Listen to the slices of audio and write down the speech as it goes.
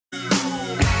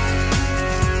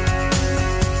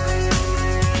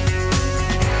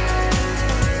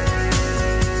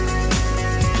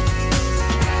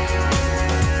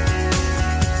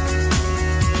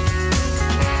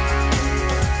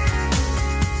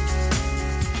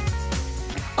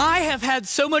have had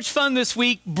so much fun this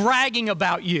week bragging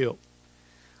about you.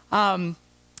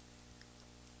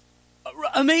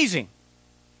 Amazing.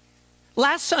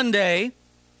 Last Sunday,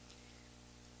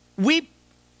 we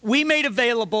made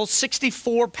available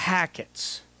 64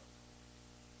 packets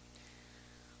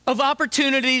of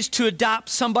opportunities to adopt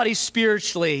somebody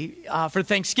spiritually for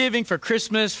Thanksgiving, for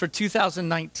Christmas, for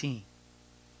 2019.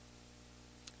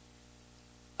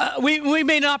 We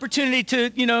made an opportunity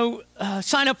to,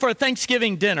 sign up for a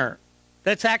Thanksgiving dinner.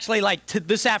 That's actually like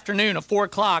this afternoon at 4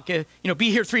 o'clock. Be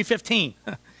here 3:15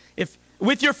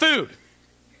 with your food.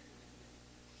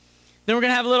 Then we're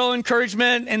going to have a little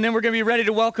encouragement, and then we're going to be ready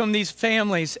to welcome these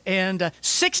families. And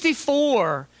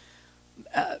 64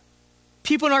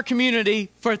 people in our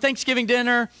community for a Thanksgiving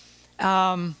dinner,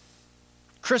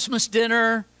 Christmas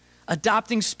dinner,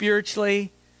 adopting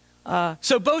spiritually.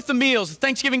 So both the meals,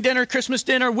 Thanksgiving dinner, Christmas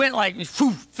dinner, went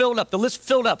filled up. The list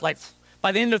filled up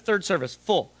by the end of third service,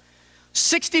 full.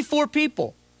 64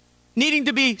 people needing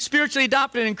to be spiritually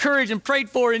adopted, encouraged, and prayed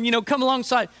for, and, come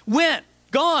alongside. Went,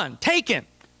 gone, taken.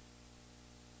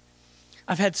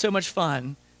 I've had so much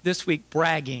fun this week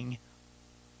bragging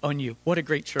on you. What a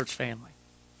great church family.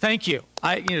 Thank you.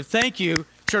 Thank you,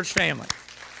 church family.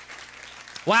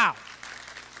 Wow.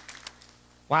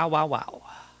 Wow, wow, wow.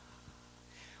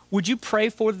 Would you pray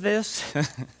for this?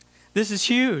 This is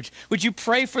huge. Would you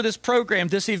pray for this program,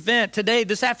 this event, today,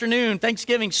 this afternoon,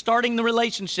 Thanksgiving, starting the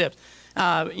relationships?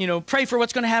 Pray for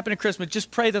what's going to happen at Christmas.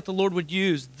 Just pray that the Lord would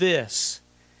use this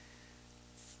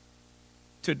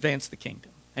to advance the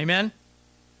kingdom. Amen?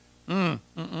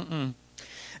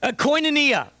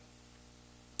 Koinonia.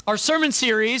 Our sermon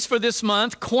series for this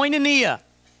month, Koinonia.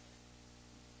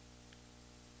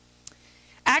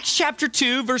 Acts chapter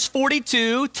 2, verse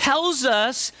 42 tells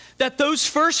us that those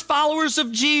first followers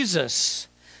of Jesus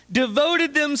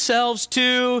devoted themselves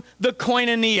to the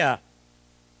koinonia,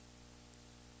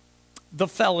 the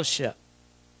fellowship.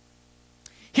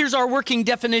 Here's our working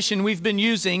definition we've been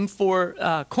using for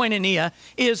koinonia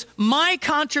is my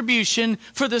contribution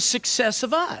for the success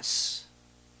of us.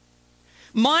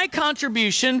 My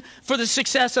contribution for the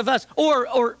success of us.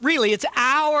 Or really, it's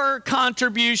our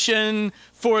contribution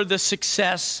for the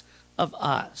success of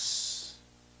us.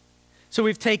 So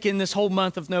we've taken this whole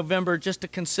month of November just to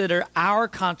consider our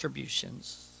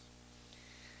contributions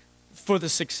for the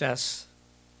success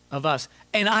of us.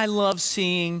 And I love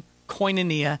seeing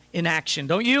koinonia in action,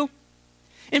 don't you?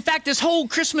 In fact, this whole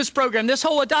Christmas program, this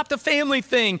whole Adopt a Family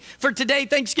thing for today,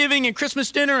 Thanksgiving and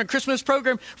Christmas dinner and Christmas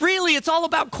program, really it's all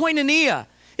about koinonia.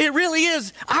 It really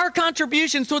is our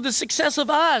contributions toward the success of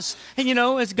us. And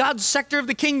as God's sector of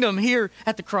the kingdom here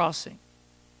at the crossing.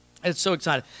 It's so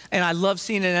exciting. And I love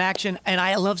seeing it in action. And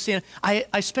I love seeing it. I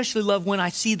especially love when I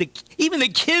see even the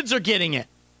kids are getting it.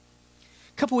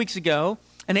 A couple weeks ago,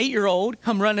 an 8-year-old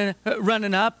come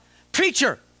running up.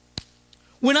 Preacher,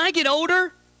 when I get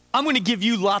older, I'm going to give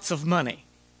you lots of money.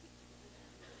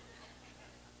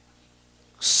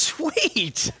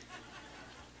 Sweet.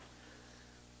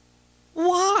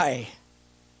 Why?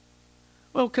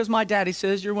 Well, because my daddy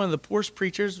says you're one of the poorest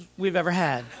preachers we've ever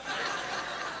had.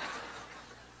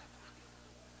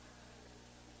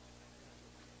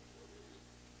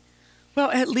 Well,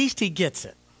 at least he gets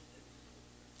it.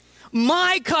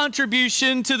 My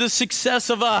contribution to the success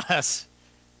of us,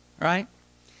 right?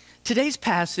 Today's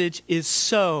passage is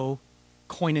so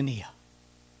koinonia.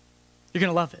 You're going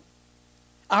to love it.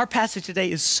 Our passage today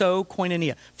is so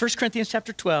koinonia. 1 Corinthians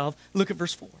chapter 12, look at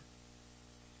verse 4.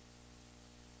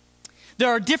 There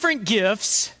are different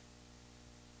gifts,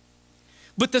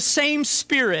 but the same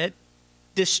Spirit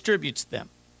distributes them.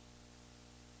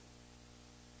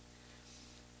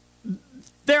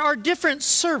 There are different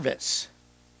service,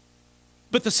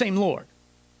 but the same Lord.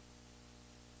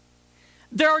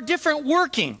 There are different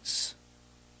workings,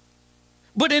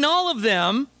 but in all of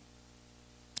them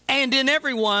and in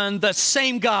everyone, the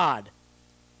same God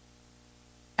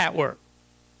at work.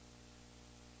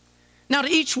 Now, to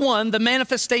each one, the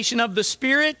manifestation of the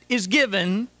Spirit is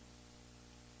given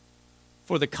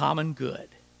for the common good.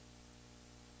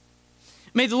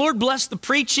 May the Lord bless the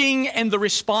preaching and the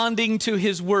responding to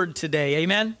His word today.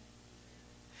 Amen?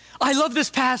 I love this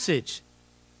passage.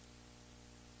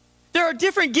 There are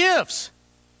different gifts,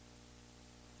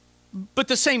 but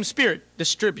the same Spirit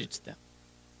distributes them.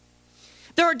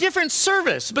 There are different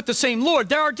service, but the same Lord.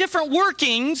 There are different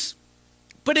workings,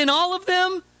 but in all of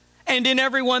them and in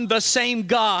everyone, the same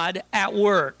God at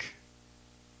work.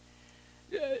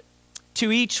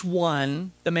 To each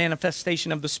one, the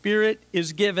manifestation of the Spirit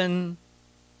is given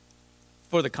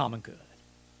for the common good.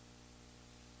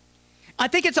 I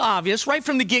think it's obvious right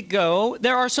from the get-go,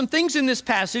 there are some things in this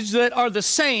passage that are the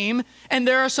same, and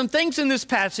there are some things in this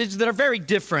passage that are very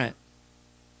different.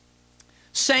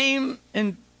 Same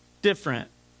and different.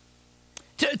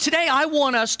 Today, I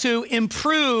want us to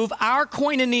improve our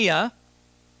koinonia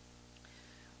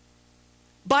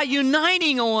by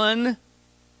uniting on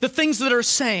the things that are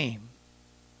same.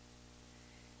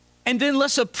 And then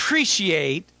let's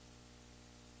appreciate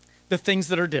the things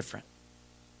that are different.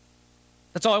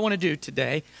 That's all I want to do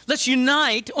today. Let's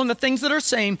unite on the things that are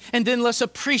same, and then let's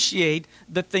appreciate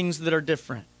the things that are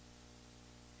different.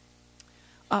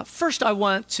 First, I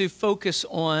want to focus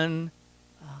on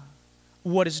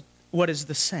what is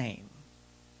the same.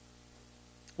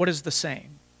 What is the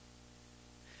same?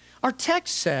 Our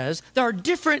text says there are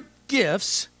different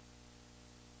gifts,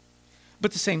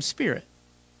 but the same Spirit.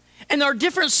 And there are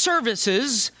different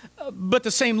services, but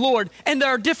the same Lord. And there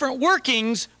are different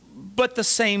workings, but the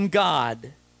same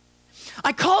God.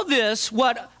 I call this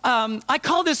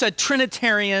a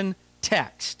Trinitarian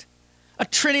text. A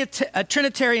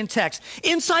Trinitarian text.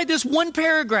 Inside this one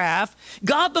paragraph,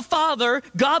 God the Father,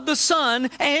 God the Son,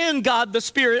 and God the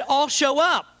Spirit all show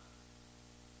up.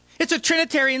 It's a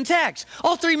Trinitarian text.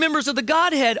 All three members of the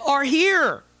Godhead are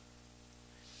here.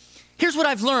 Here's what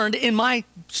I've learned in my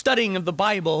studying of the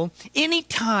Bible.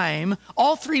 Anytime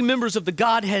all three members of the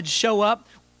Godhead show up,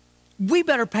 we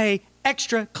better pay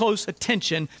extra close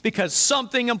attention because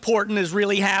something important is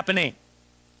really happening.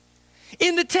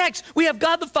 In the text, we have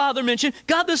God the Father mentioned,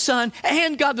 God the Son,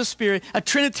 and God the Spirit, a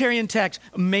Trinitarian text.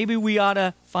 Maybe we ought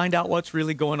to find out what's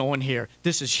really going on here.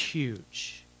 This is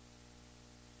huge.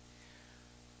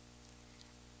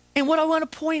 And what I want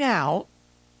to point out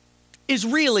is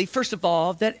really, first of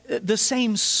all, that the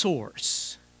same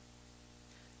source.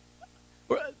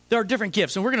 There are different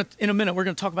gifts, and in a minute, we're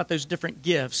going to talk about those different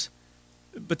gifts,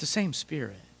 but the same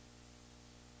Spirit.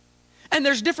 And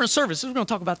there's different services. We're going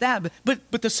to talk about that,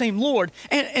 but the same Lord.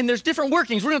 And there's different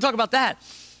workings. We're going to talk about that.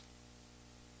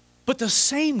 But the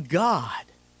same God.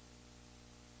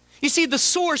 You see, the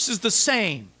source is the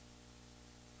same.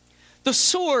 The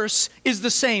source is the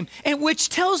same. And which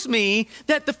tells me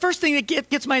that the first thing that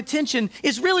gets my attention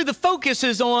is really the focus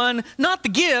is on not the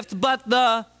gift, but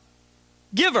the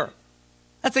giver.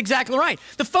 That's exactly right.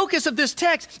 The focus of this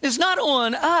text is not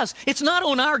on us. It's not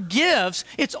on our gifts.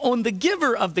 It's on the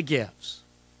giver of the gifts.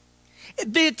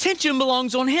 The attention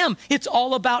belongs on him. It's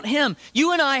all about him.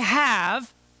 You and I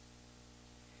have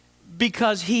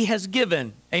because he has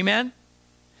given. Amen?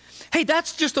 Hey,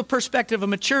 that's just a perspective of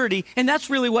maturity, and that's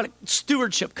really what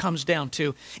stewardship comes down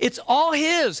to. It's all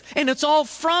his, and it's all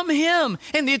from him.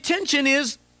 And the attention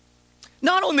is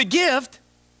not on the gift,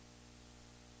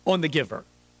 on the giver.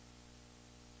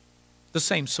 The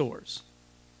same source.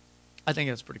 I think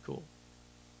that's pretty cool.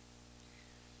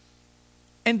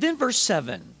 And then verse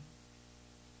 7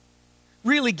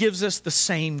 really gives us the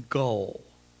same goal.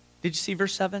 Did you see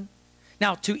verse 7?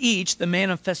 Now, to each, the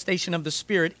manifestation of the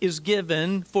Spirit is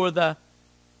given for the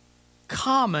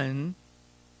common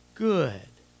good.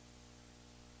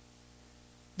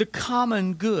 The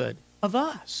common good of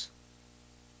us.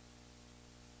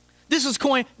 This is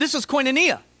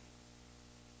koinonia.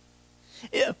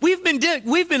 We've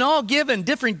been all given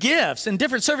different gifts and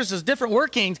different services, different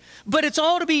workings, but it's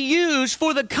all to be used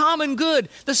for the common good,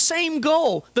 the same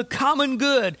goal, the common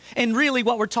good. And really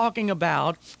what we're talking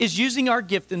about is using our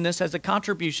giftedness as a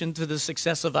contribution to the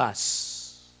success of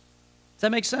us. Does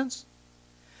that make sense?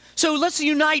 So let's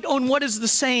unite on what is the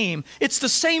same. It's the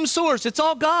same source. It's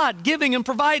all God giving and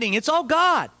providing. It's all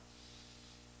God.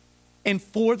 And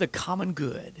for the common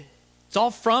good. It's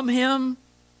all from him.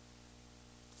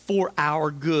 For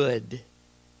our good,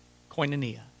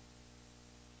 koinonia.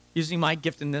 Using my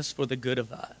giftedness for the good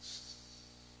of us.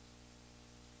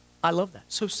 I love that.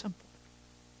 So simple.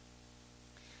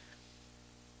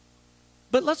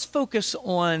 But let's focus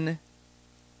on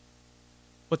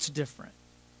what's different.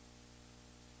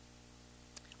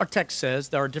 Our text says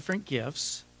there are different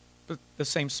gifts, but the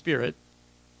same Spirit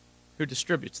who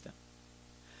distributes them.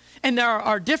 And there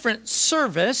are different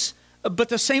service, but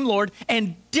the same Lord,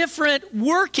 and different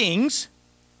workings,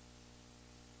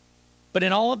 but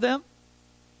in all of them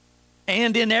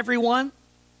and in everyone,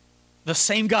 the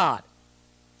same God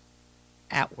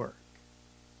at work.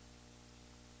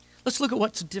 Let's look at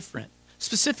what's different.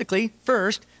 Specifically,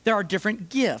 first, there are different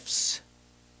gifts.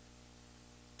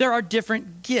 There are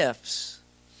different gifts.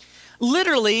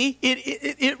 Literally,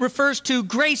 it refers to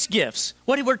grace gifts.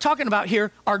 What we're talking about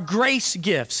here are grace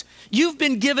gifts. You've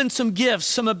been given some gifts,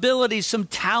 some abilities, some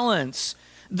talents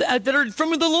that are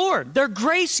from the Lord. They're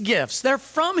grace gifts. They're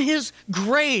from his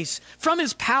grace, from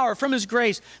his power, from his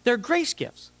grace. They're grace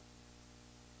gifts.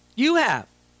 You have.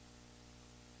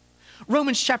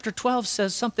 Romans chapter 12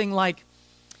 says something like,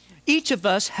 each of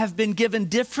us have been given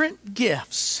different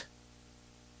gifts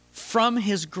from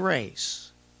his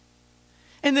grace.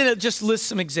 And then it just lists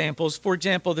some examples. For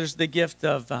example, there's the gift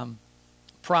of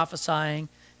prophesying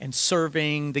and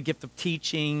serving, the gift of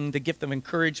teaching, the gift of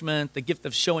encouragement, the gift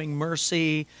of showing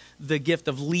mercy, the gift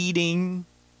of leading.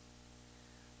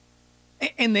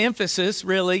 And the emphasis,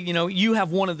 really, you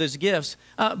have one of those gifts.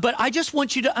 But I just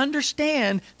want you to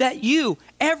understand that you,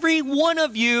 every one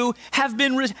of you, have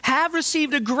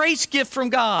received a grace gift from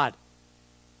God.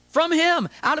 From him,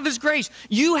 out of his grace.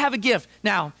 You have a gift.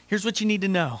 Now, here's what you need to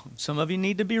know. Some of you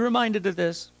need to be reminded of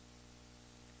this.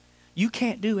 You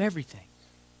can't do everything.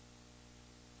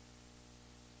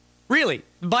 Really,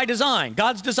 by design,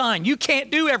 God's design, you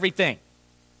can't do everything.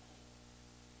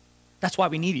 That's why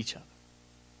we need each other.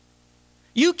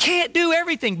 You can't do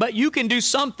everything, but you can do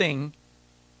something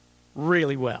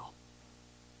really well.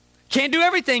 Can't do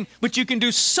everything, but you can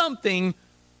do something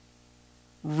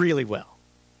really well.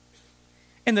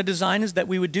 And the design is that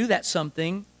we would do that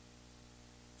something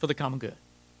for the common good.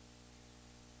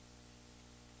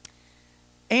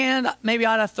 And maybe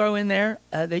I ought to throw in there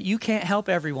that you can't help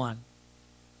everyone,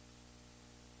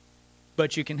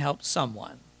 but you can help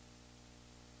someone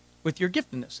with your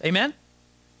giftedness. Amen?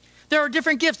 There are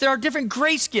different gifts. There are different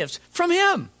grace gifts from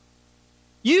him.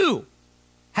 You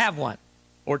have one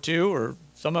or two, or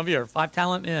some of you are 5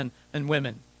 talent men and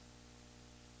women.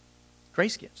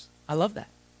 Grace gifts. I love that.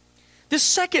 This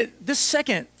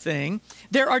second thing,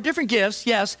 there are different gifts,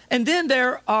 yes, and then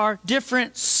there are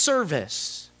different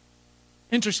service.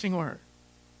 Interesting word.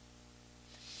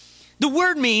 The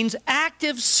word means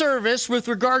active service with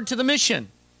regard to the mission.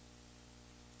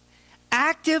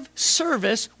 Active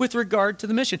service with regard to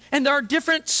the mission. And there are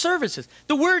different services.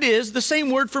 The word is the same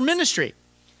word for ministry.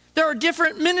 There are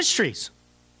different ministries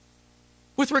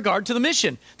with regard to the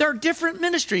mission. There are different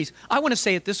ministries. I want to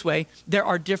say it this way. There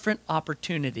are different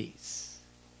opportunities.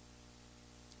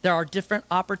 There are different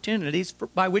opportunities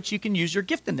by which you can use your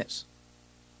giftedness.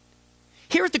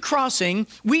 Here at the Crossing,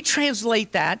 we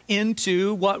translate that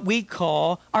into what we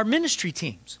call our ministry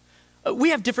teams. We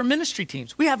have different ministry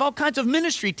teams. We have all kinds of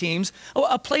ministry teams,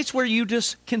 a place where you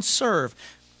just can serve.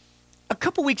 A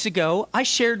couple weeks ago, I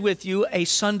shared with you a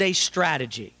Sunday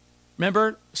strategy.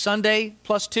 Remember Sunday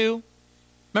plus 2?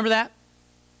 Remember that?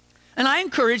 And I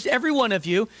encouraged every one of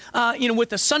you, with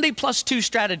the Sunday plus 2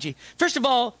 strategy. First of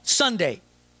all, Sunday.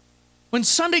 When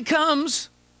Sunday comes,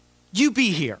 you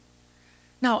be here.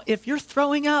 Now, if you're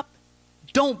throwing up,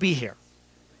 don't be here.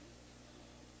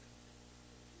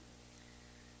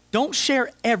 Don't share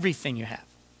everything you have.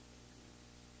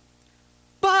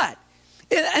 But,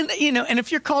 and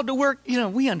if you're called to work,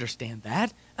 we understand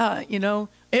that.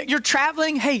 You're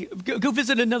traveling, hey, go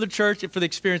visit another church for the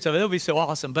experience of it. It'll be so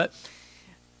awesome. But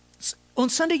on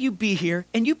Sunday, you be here,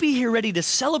 and you be here ready to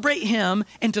celebrate him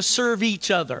and to serve each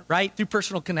other, right? Through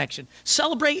personal connection.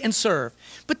 Celebrate and serve.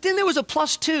 But then there was a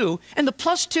plus 2, and the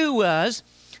plus 2 was,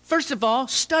 first of all,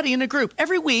 study in a group.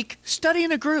 Every week, study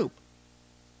in a group.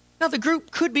 Now, the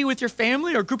group could be with your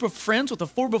family or a group of friends with a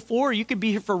 4x4, or you could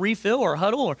be here for refill or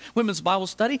huddle or women's Bible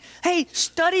study. Hey,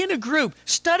 study in a group.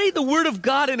 Study the Word of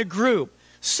God in a group.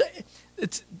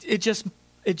 It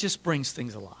just brings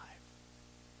things alive.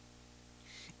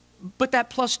 But that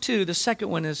plus 2, the second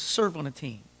one is serve on a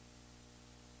team.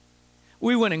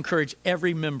 We want to encourage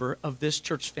every member of this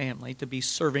church family to be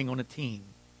serving on a team,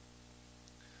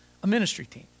 a ministry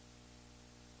team.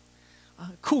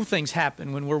 Cool things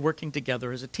happen when we're working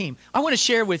together as a team. I want to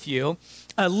share with you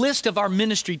a list of our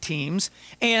ministry teams,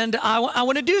 and I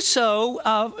want to do so.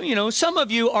 Some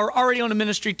of you are already on a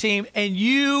ministry team, and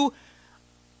you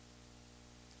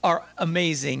are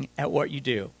amazing at what you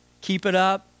do. Keep it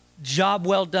up. Job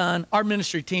well done. Our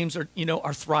ministry teams are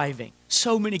thriving.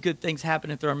 So many good things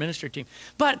happening through our ministry team.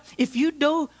 But if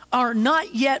you are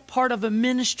not yet part of a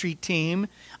ministry team,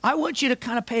 I want you to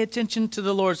kind of pay attention to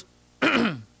the Lord's.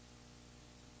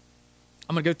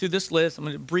 I'm going to go through this list. I'm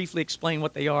going to briefly explain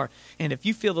what they are. And if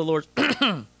you feel the Lord's,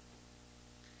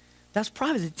 that's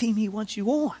probably the team he wants you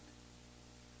on.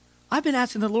 I've been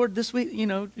asking the Lord this week,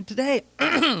 today,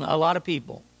 a lot of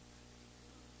people.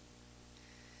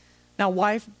 Now,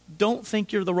 wife, don't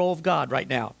think you're the role of God right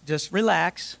now. Just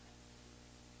relax.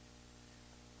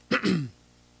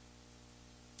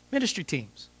 Ministry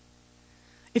teams.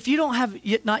 If you don't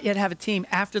not yet have a team,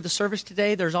 after the service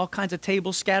today, there's all kinds of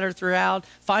tables scattered throughout.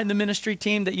 Find the ministry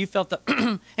team that you felt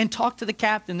and talk to the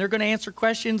captain. They're going to answer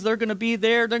questions. They're going to be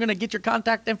there. They're going to get your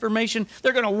contact information.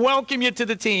 They're going to welcome you to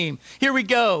the team. Here we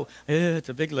go. It's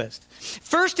a big list.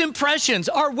 First impressions,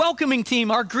 our welcoming team,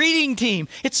 our greeting team.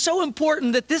 It's so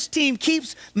important that this team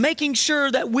keeps making sure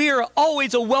that we're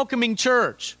always a welcoming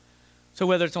church. So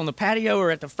whether it's on the patio or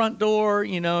at the front door,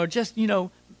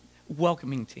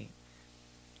 welcoming team.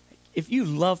 If you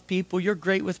love people, you're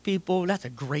great with people, that's a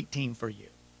great team for you.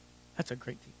 That's a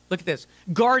great team. Look at this.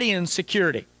 Guardian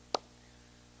security.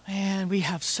 Man, we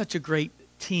have such a great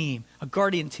team, a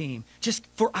guardian team, just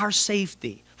for our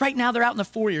safety. Right now, they're out in the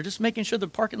foyer, just making sure the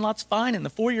parking lot's fine and the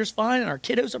foyer's fine and our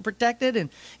kiddos are protected and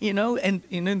we're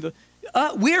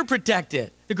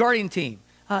protected, the guardian team.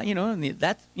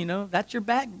 That's your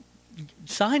back.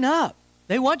 Sign up.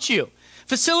 They want you.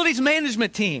 Facilities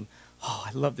management team. Oh,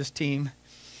 I love this team.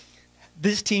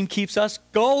 This team keeps us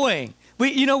going.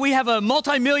 We have a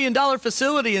multi-million-dollar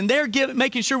facility, and they're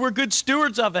making sure we're good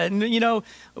stewards of it. And,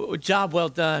 job well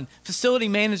done. Facility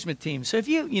management team. So if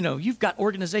you've got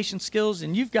organization skills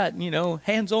and you've got,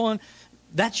 hands-on,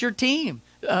 that's your team.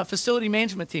 Facility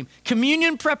management team.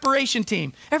 Communion preparation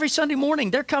team. Every Sunday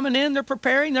morning, they're coming in, they're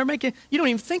preparing, they're making, you don't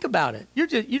even think about it. You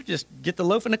just get the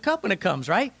loaf in the cup when it comes,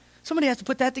 right? Somebody has to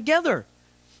put that together.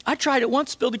 I tried it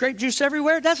once, spilled the grape juice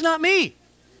everywhere. That's not me.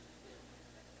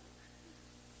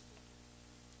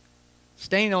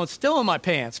 Still in my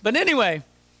pants. But anyway,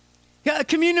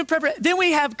 communion preparation. Then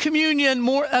we have communion,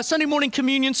 Sunday morning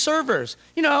communion servers.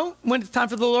 When it's time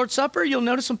for the Lord's Supper, you'll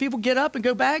notice some people get up and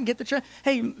go back and get the tray.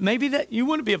 Hey, maybe that you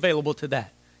want to be available to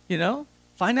that.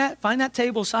 Find that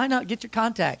table, sign up, get your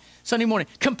contact. Sunday morning.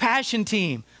 Compassion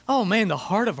team. Oh, man, the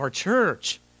heart of our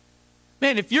church.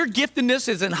 Man, if your giftedness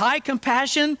is in high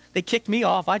compassion, they kicked me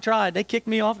off. I tried. They kicked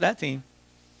me off that team.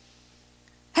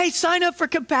 Hey, sign up for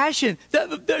compassion.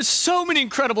 There's so many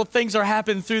incredible things are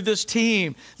happening through this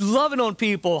team. Loving on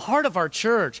people, heart of our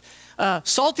church.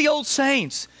 Salty old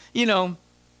saints,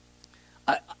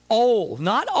 old,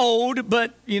 not old,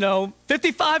 but,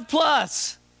 55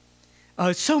 plus.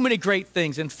 So many great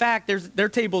things. In fact, their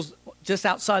tables just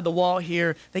outside the wall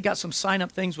here. They got some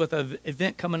sign-up things with an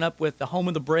event coming up with the Home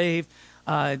of the Brave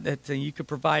that you could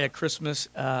provide a Christmas,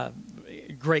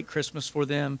 great Christmas for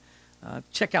them.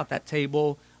 Check out that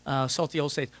table, Salty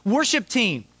Old Saints. Worship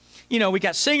team. We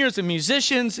got singers and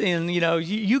musicians, and,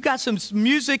 you got some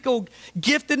musical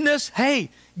giftedness. Hey,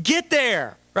 get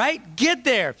there, right? Get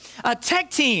there.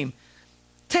 Tech team.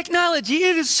 Technology,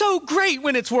 it is so great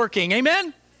when it's working.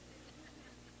 Amen?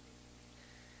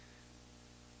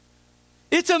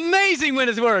 It's amazing when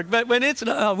it's worked, but when it's,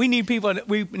 we need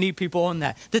people on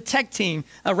that. The tech team,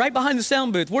 right behind the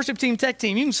sound booth, worship team, tech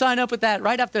team. You can sign up with that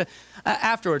right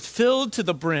afterwards. Filled to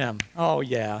the brim. Oh,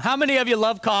 yeah. How many of you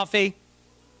love coffee?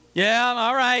 Yeah,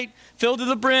 all right. Filled to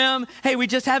the brim. Hey, we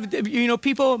just have,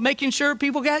 people making sure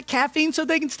people got caffeine so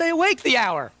they can stay awake the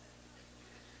hour.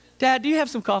 Dad, do you have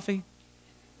some coffee?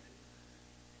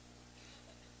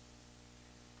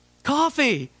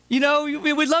 Coffee.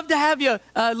 We'd love to have you.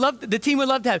 The team would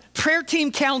love to have prayer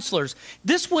team counselors.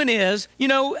 This one is,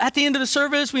 at the end of the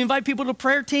service, we invite people to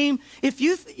prayer team. If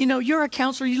you're a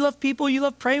counselor, you love people, you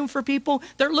love praying for people.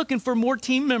 They're looking for more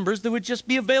team members that would just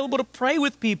be available to pray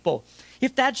with people.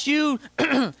 If that's you,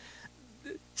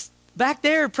 back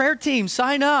there, prayer team,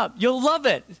 sign up. You'll love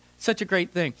it. Such a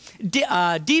great thing.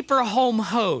 Deeper home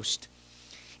host.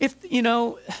 If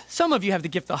some of you have the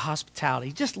gift of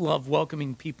hospitality, just love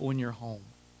welcoming people in your home.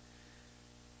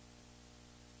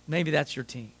 Maybe that's your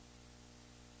team.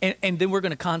 And then we're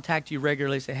going to contact you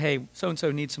regularly and say, hey,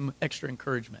 so-and-so needs some extra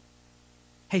encouragement.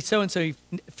 Hey, so-and-so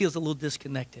feels a little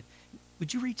disconnected.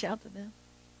 Would you reach out to them?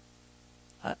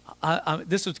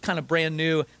 This was kind of brand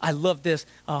new. I love this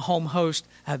home host.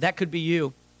 That could be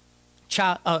you.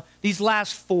 These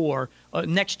last four,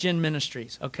 Next Gen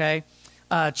Ministries, okay?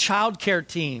 Child care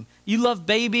team. You love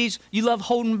babies. You love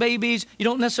holding babies. You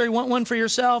don't necessarily want one for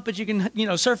yourself, but you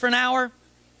can, serve for an hour.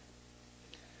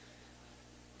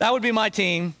 That would be my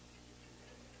team.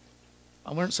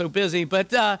 I weren't so busy, but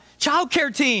child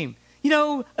care team. We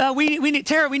need,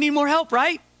 Tara, we need more help,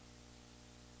 right?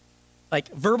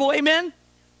 Like verbal amen?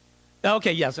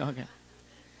 Okay, yes, okay.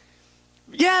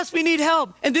 Yes, we need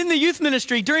help. And then the youth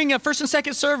ministry, during first and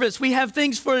second service, we have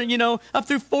things for, up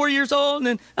through 4 years old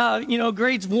and then,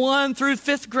 grades 1 through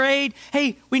 5th grade.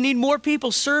 Hey, we need more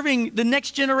people serving the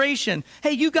next generation.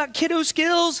 Hey, you got kiddo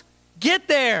skills? Get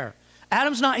there.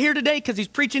 Adam's not here today because he's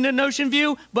preaching in Ocean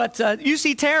View, but you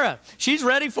see Tara. She's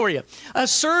ready for you. A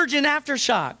surge in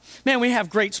aftershock. Man, we have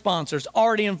great sponsors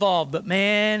already involved, but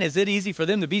man, is it easy for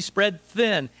them to be spread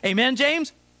thin. Amen,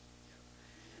 James?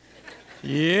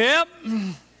 Yep.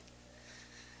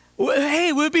 Hey,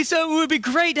 it would be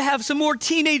great to have some more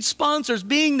teenage sponsors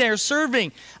being there,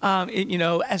 serving,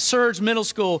 at Surge Middle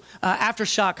School,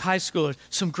 Aftershock High School,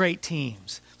 some great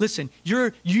teams. Listen,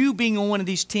 you being on one of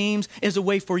these teams is a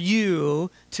way for you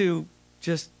to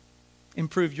just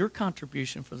improve your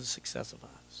contribution for the success of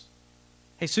us.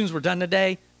 Hey, as soon as we're done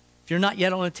today, if you're not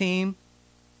yet on a team,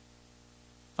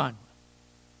 fine.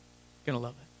 You're going to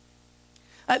love it.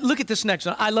 Look at this next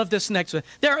one. I love this next one.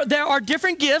 There are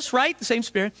different gifts, right? The same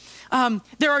Spirit.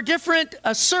 There are different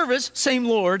service, same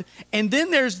Lord. And then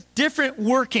there's different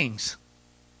workings.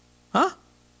 Huh?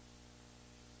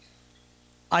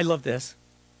 I love this.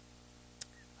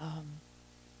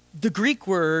 The Greek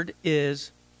word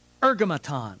is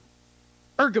ergomaton.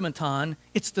 Ergomaton,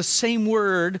 it's the same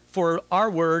word for our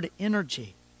word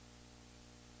energy.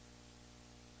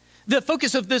 The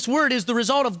focus of this word is the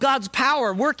result of God's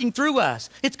power working through us.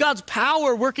 It's God's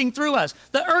power working through us.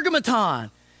 The ergomaton.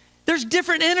 There's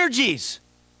different energies.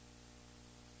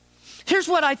 Here's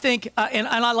what I think, and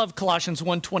I love Colossians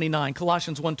 1:29.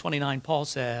 Colossians 1:29, Paul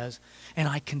says, and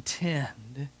I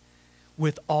contend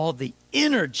with all the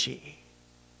energy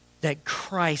that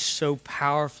Christ so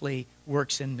powerfully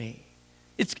works in me.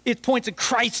 It points to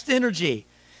Christ's energy.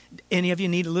 Any of you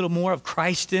need a little more of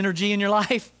Christ's energy in your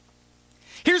life?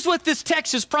 Here's what this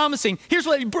text is promising. Here's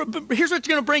what you're going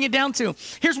to bring it down to.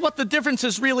 Here's what the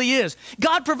differences really is.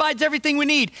 God provides everything we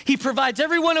need. He provides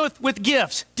everyone with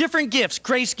gifts, different gifts,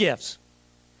 grace gifts.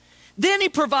 Then he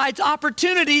provides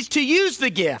opportunities to use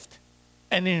the gift.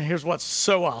 And then here's what's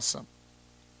so awesome.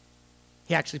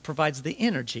 He actually provides the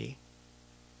energy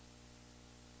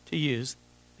to use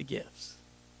the gifts.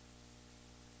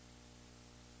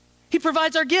 He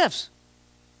provides our gifts.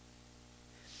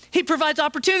 He provides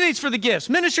opportunities for the gifts.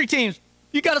 Ministry teams,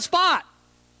 you got a spot.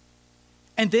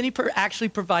 And then he actually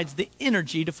provides the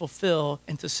energy to fulfill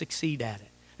and to succeed at it.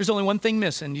 There's only one thing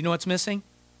missing. You know what's missing?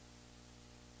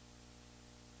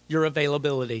 Your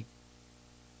availability.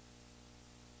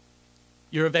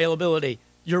 Your availability.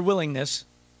 Your willingness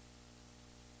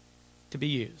to be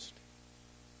used.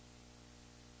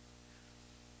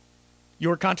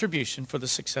 Your contribution for the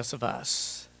success of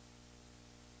us.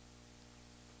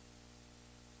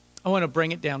 I want to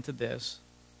bring it down to this.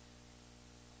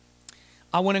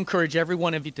 I want to encourage every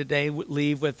one of you today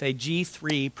leave with a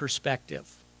G3 perspective.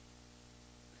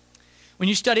 When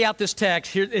you study out this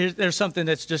text, there's something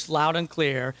that's just loud and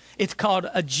clear. It's called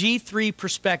a G3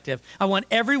 perspective. I want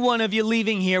every one of you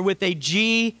leaving here with a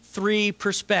G3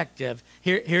 perspective.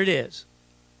 Here it is.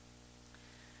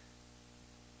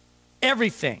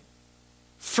 Everything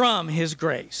from His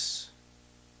grace.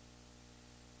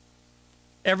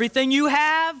 Everything you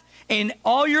have and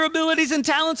all your abilities and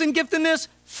talents and giftedness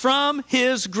from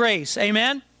His grace.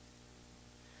 Amen?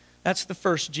 That's the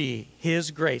first G,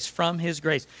 His grace, from His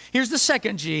grace. Here's the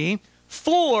second G,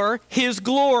 for His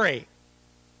glory.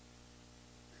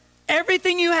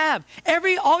 Everything you have,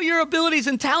 all your abilities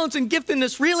and talents and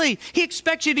giftedness, really, He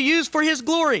expects you to use for His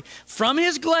glory. From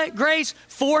His grace,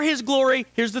 for His glory.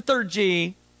 Here's the third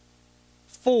G,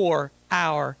 for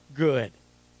our good.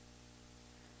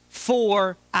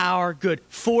 For our good,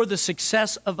 for the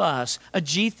success of us, a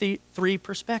G3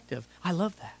 perspective. I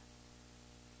love that.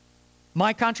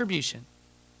 My contribution.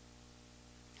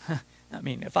 I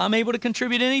mean, if I'm able to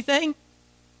contribute anything,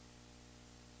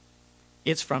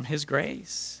 it's from His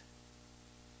grace.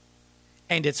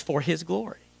 And it's for His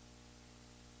glory.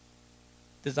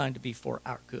 Designed to be for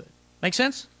our good. Make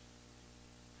sense?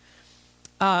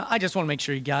 I just want to make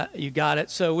sure you got it.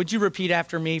 So would you repeat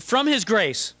after me? From His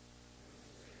grace.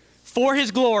 For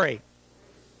His glory.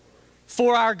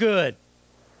 For our good.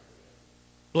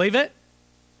 Believe it?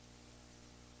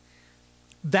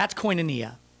 That's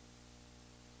koinonia.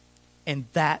 And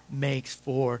that makes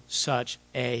for such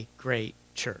a great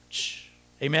church.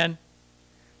 Amen?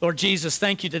 Lord Jesus,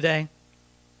 thank you today.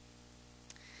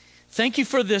 Thank you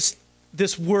for this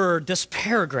word, this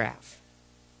paragraph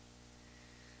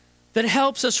that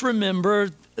helps us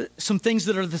remember some things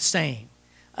that are the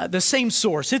same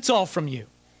source. It's all from you.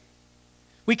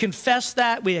 We confess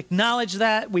that, we acknowledge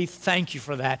that, we thank you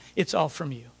for that. It's all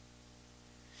from you.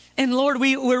 And Lord,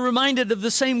 we're reminded of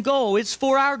the same goal. It's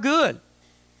for our good.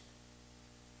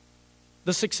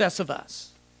 The success of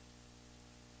us.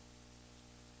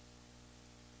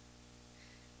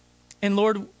 And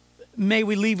Lord, may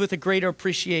we leave with a greater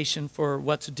appreciation for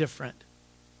what's different.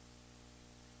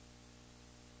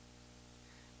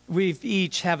 we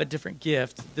each have a different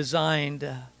gift designed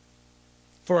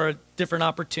for different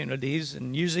opportunities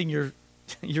and using your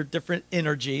different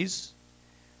energies.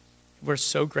 We're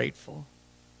so grateful.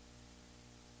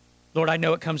 Lord, I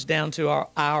know it comes down to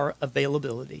our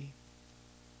availability.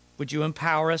 Would you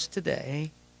empower us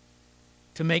today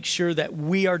to make sure that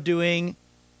we are doing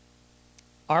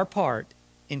our part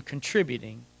in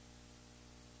contributing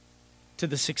to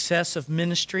the success of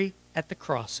ministry at the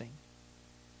crossing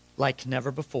like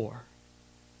never before.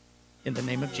 In the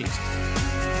name of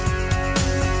Jesus.